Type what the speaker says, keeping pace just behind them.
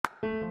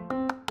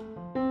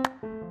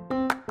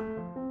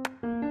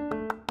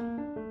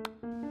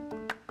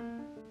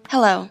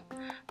Hello,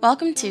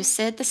 welcome to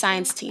Sid the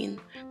Science Teen,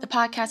 the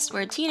podcast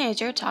where a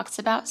teenager talks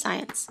about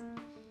science.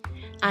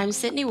 I'm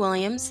Sydney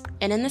Williams,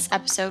 and in this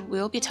episode we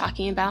will be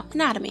talking about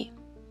anatomy.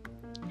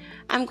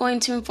 I'm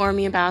going to inform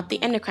you about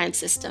the endocrine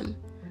system,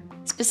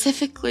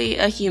 specifically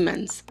a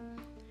human's.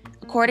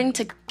 According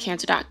to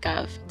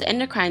Cancer.gov, the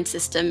endocrine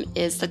system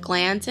is the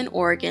glands and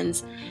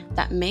organs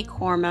that make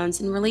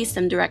hormones and release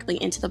them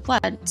directly into the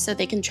blood so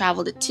they can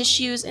travel to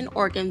tissues and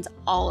organs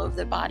all over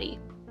the body.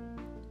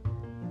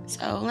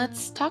 So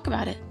let's talk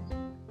about it.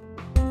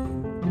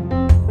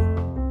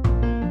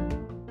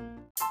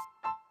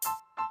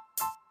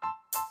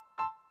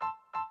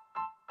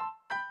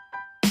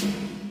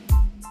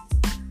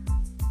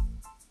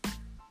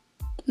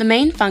 The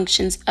main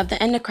functions of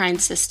the endocrine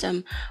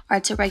system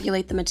are to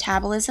regulate the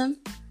metabolism,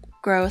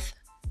 growth,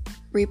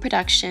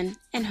 reproduction,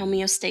 and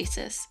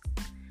homeostasis.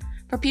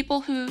 For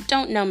people who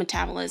don't know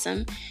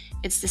metabolism,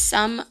 it's the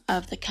sum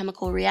of the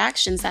chemical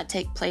reactions that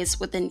take place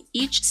within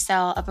each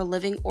cell of a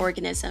living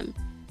organism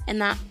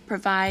and that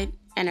provide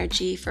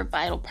energy for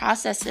vital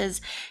processes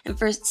and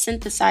for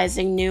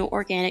synthesizing new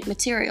organic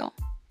material.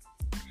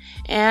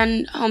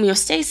 And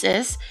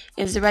homeostasis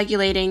is the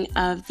regulating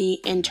of the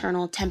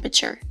internal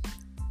temperature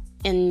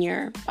in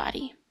your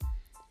body.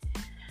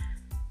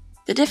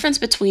 The difference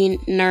between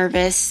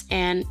nervous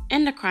and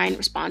endocrine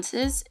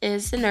responses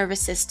is the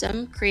nervous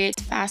system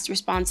creates fast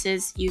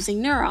responses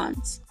using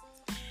neurons.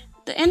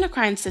 The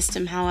endocrine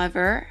system,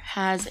 however,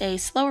 has a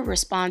slower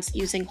response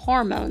using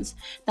hormones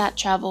that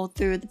travel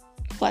through the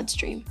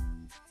bloodstream.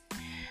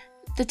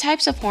 The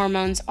types of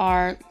hormones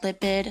are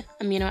lipid,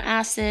 amino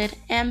acid,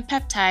 and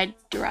peptide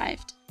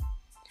derived.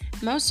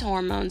 Most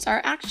hormones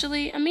are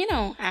actually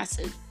amino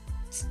acid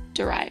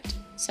derived.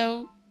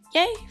 So,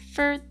 yay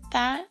for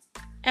that.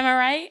 Am I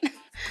right?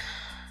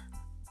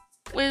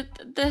 With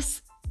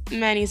this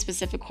many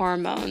specific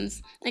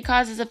hormones, it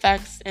causes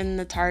effects in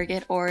the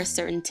target or a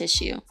certain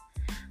tissue.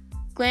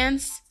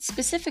 Glands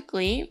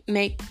specifically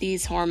make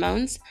these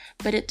hormones,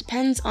 but it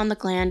depends on the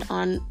gland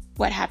on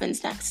what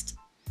happens next.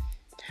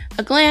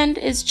 A gland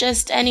is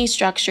just any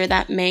structure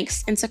that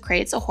makes and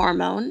secretes a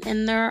hormone,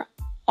 and they're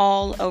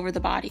all over the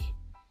body.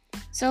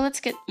 So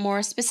let's get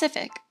more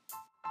specific.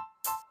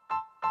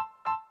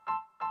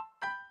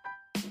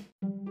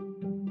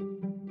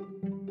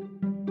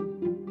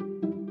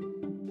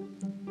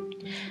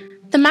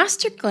 The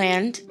master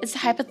gland is the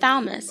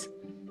hypothalamus.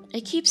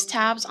 It keeps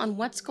tabs on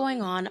what's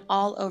going on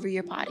all over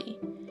your body.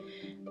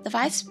 The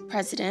vice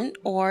president,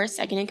 or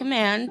second in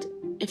command,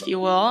 if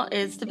you will,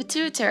 is the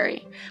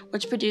pituitary,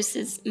 which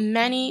produces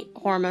many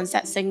hormones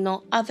that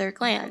signal other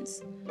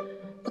glands.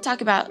 We'll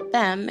talk about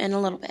them in a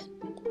little bit.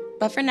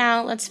 But for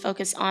now, let's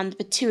focus on the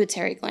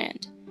pituitary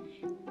gland.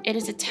 It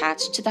is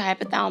attached to the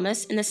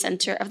hypothalamus in the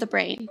center of the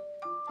brain.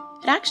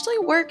 It actually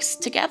works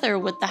together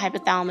with the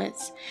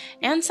hypothalamus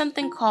and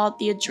something called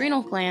the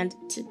adrenal gland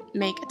to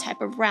make a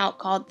type of route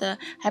called the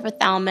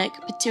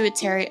hypothalamic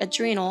pituitary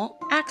adrenal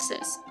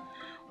axis,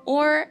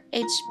 or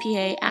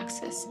HPA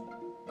axis.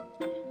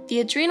 The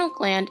adrenal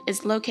gland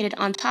is located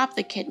on top of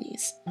the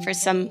kidneys, for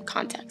some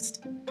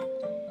context.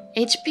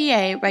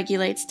 HPA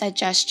regulates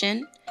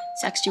digestion,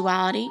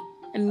 sexuality,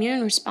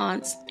 immune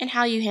response, and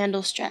how you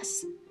handle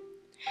stress.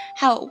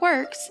 How it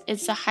works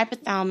is the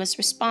hypothalamus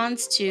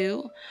responds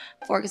to,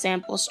 for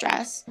example,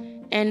 stress,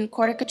 and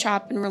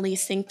corticotropin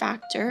releasing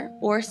factor,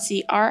 or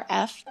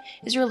CRF,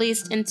 is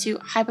released into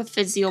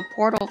hypophyseal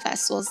portal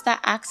vessels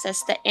that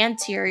access the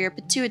anterior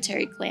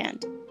pituitary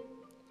gland.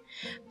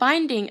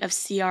 Binding of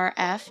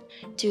CRF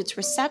to its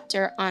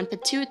receptor on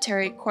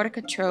pituitary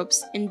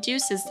corticotropes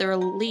induces the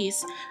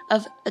release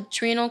of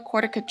adrenal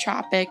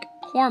corticotropic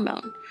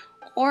hormone,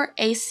 or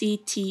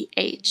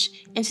ACTH,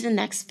 into the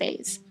next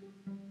phase.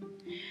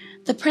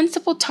 The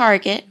principal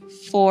target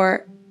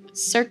for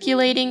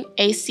circulating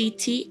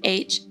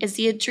ACTH is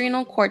the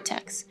adrenal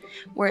cortex,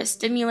 where it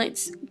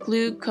stimulates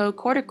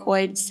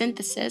glucocorticoid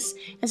synthesis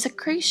and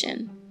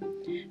secretion.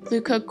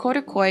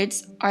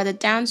 Glucocorticoids are the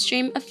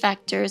downstream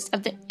effectors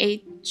of the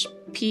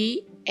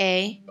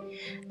HPA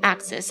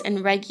axis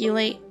and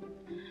regulate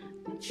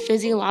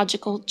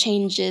physiological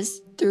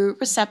changes through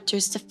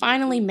receptors to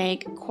finally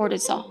make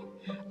cortisol,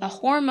 a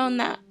hormone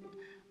that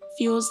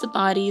fuels the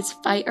body's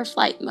fight or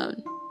flight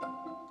mode.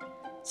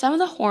 Some of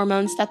the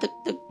hormones that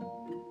the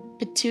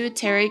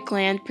pituitary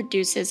gland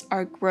produces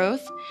are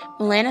growth,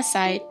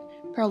 melanocyte,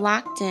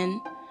 prolactin,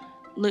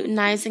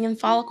 luteinizing and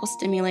follicle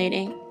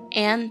stimulating,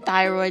 and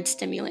thyroid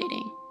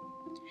stimulating.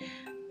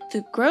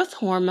 The growth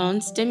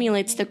hormone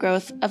stimulates the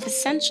growth of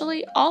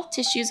essentially all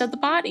tissues of the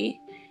body,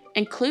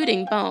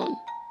 including bone.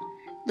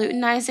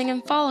 Luteinizing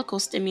and follicle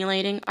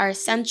stimulating are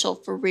essential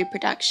for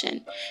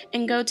reproduction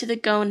and go to the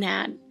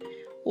gonad,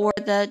 or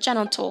the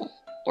genital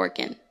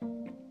organ.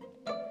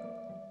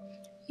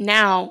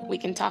 Now we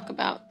can talk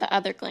about the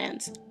other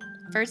glands.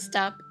 First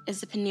up is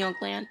the pineal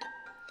gland.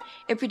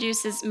 It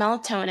produces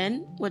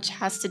melatonin, which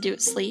has to do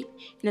with sleep,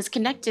 and is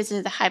connected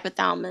to the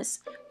hypothalamus,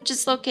 which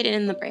is located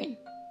in the brain.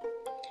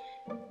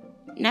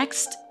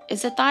 Next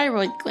is the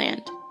thyroid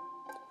gland.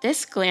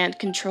 This gland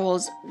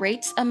controls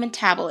rates of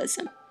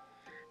metabolism.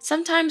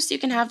 Sometimes you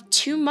can have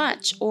too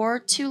much or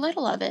too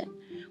little of it,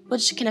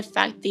 which can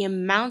affect the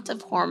amount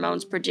of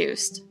hormones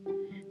produced.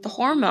 The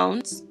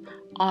hormones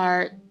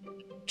are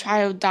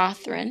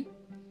triiodothyron,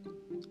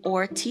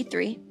 or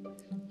T3,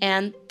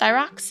 and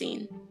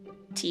thyroxine,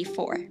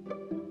 T4.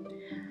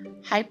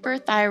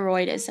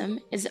 Hyperthyroidism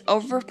is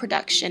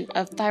overproduction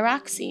of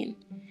thyroxine,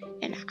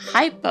 and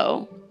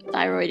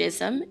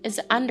hypothyroidism is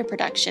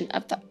underproduction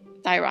of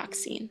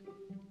thyroxine.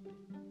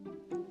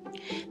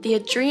 The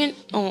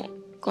adrenal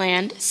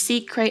gland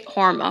secretes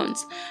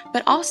hormones,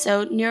 but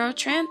also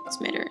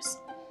neurotransmitters.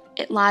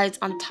 It lies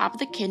on top of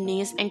the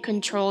kidneys and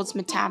controls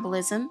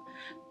metabolism,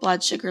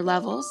 blood sugar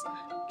levels,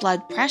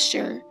 blood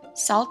pressure,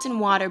 salt and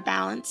water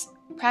balance,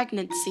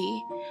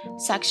 pregnancy,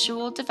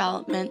 sexual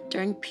development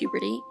during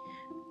puberty,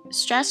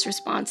 stress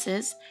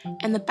responses,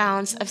 and the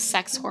balance of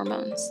sex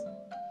hormones.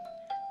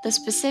 The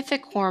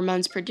specific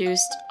hormones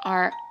produced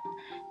are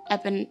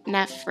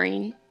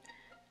epinephrine,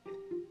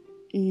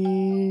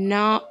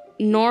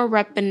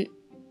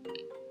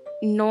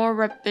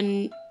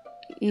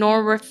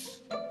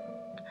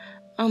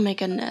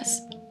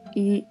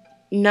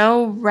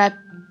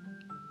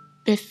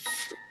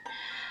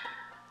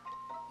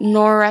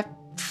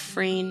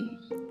 norepinephrine,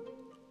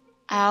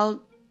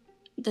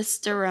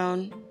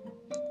 aldosterone,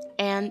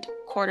 and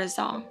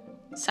cortisol.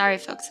 Sorry,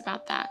 folks,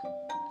 about that.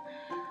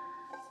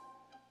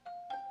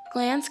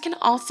 Glands can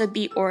also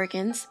be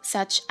organs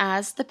such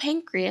as the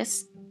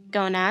pancreas,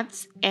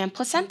 gonads, and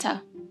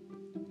placenta.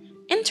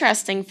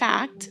 Interesting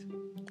fact,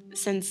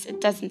 since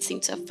it doesn't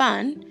seem so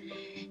fun,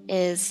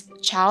 is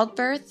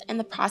childbirth and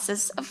the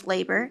process of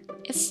labor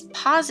is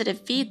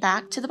positive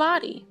feedback to the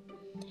body.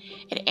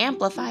 It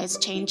amplifies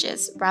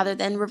changes rather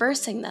than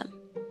reversing them.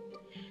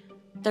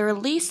 The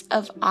release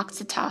of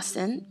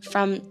oxytocin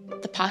from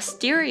the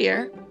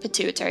posterior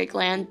pituitary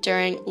gland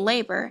during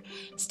labor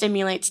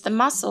stimulates the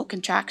muscle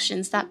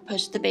contractions that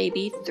push the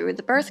baby through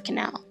the birth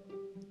canal.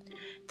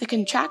 The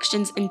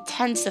contractions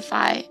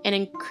intensify and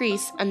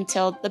increase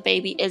until the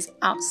baby is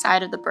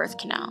outside of the birth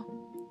canal.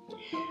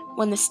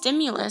 When the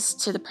stimulus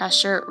to the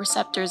pressure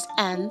receptors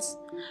ends,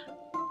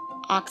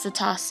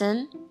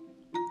 oxytocin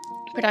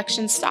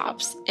production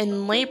stops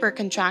and labor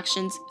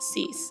contractions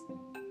cease.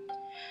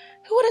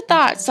 Who would have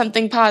thought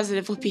something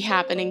positive would be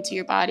happening to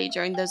your body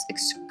during those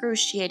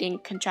excruciating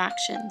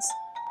contractions?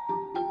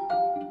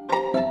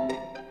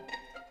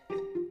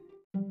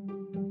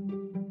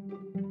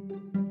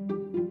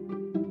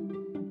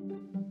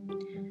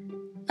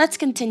 Let's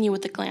continue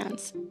with the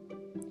glands.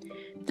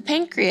 The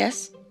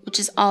pancreas, which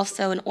is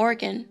also an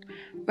organ,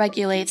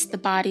 regulates the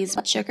body's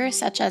blood sugar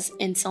such as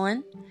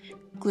insulin,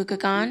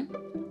 glucagon,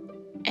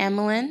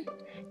 amylin,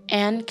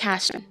 and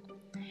castor.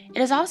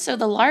 It is also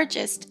the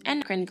largest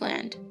endocrine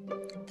gland,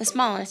 the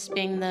smallest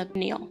being the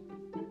pineal.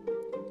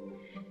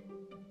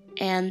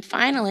 And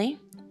finally,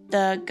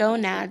 the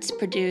gonads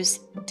produce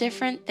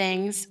different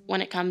things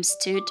when it comes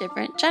to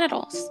different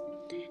genitals.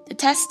 The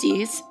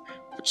testes,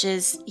 which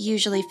is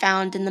usually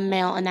found in the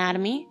male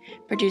anatomy,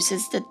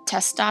 produces the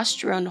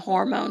testosterone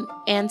hormone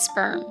and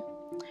sperm.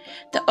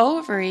 The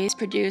ovaries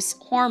produce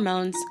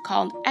hormones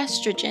called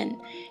estrogen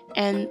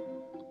and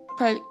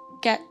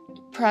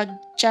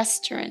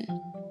progesterone.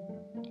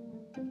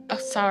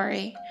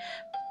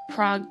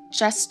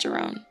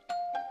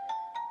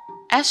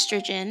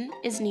 Estrogen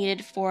is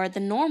needed for the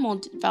normal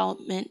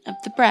development of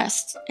the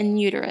breast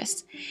and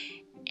uterus,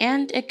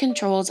 and it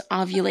controls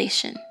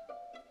ovulation.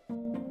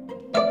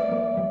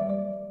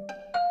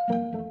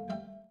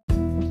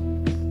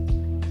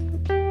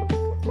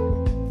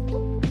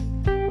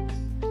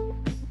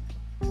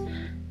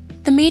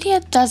 The media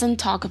doesn't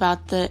talk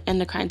about the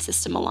endocrine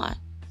system a lot.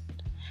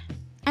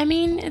 I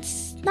mean,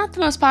 it's not the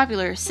most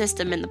popular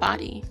system in the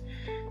body.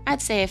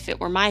 I'd say if it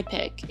were my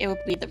pick, it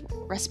would be the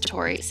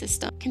respiratory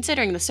system,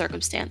 considering the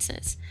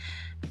circumstances.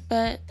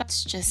 But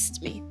that's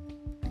just me.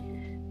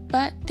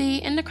 But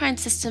the endocrine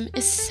system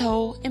is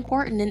so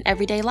important in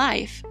everyday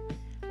life.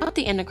 Without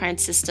the endocrine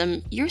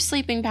system, your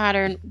sleeping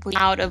pattern would be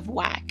out of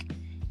whack.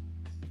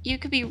 You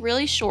could be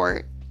really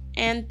short,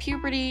 and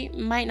puberty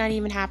might not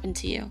even happen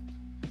to you.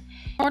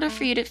 In order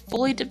for you to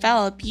fully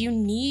develop, you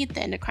need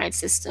the endocrine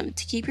system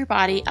to keep your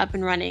body up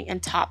and running in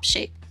top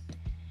shape.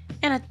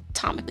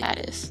 Anatomically,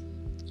 that is.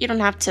 You don't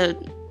have to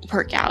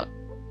work out.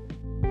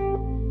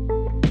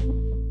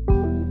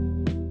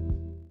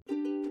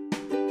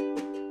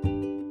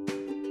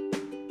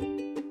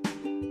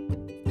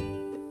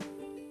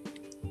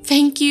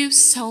 Thank you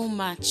so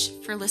much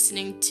for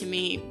listening to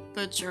me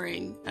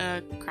butchering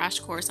a crash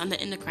course on the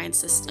endocrine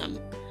system.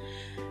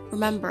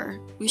 Remember,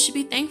 we should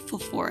be thankful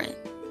for it,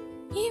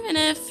 even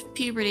if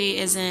puberty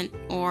isn't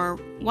or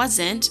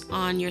wasn't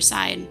on your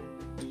side.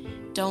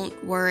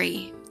 Don't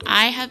worry,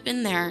 I have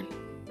been there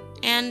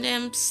and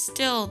am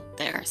still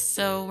there,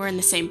 so we're in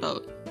the same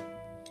boat.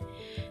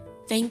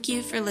 Thank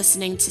you for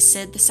listening to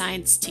Sid the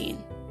Science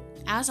Teen.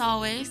 As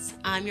always,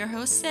 I'm your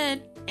host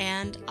Sid,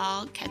 and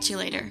I'll catch you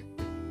later.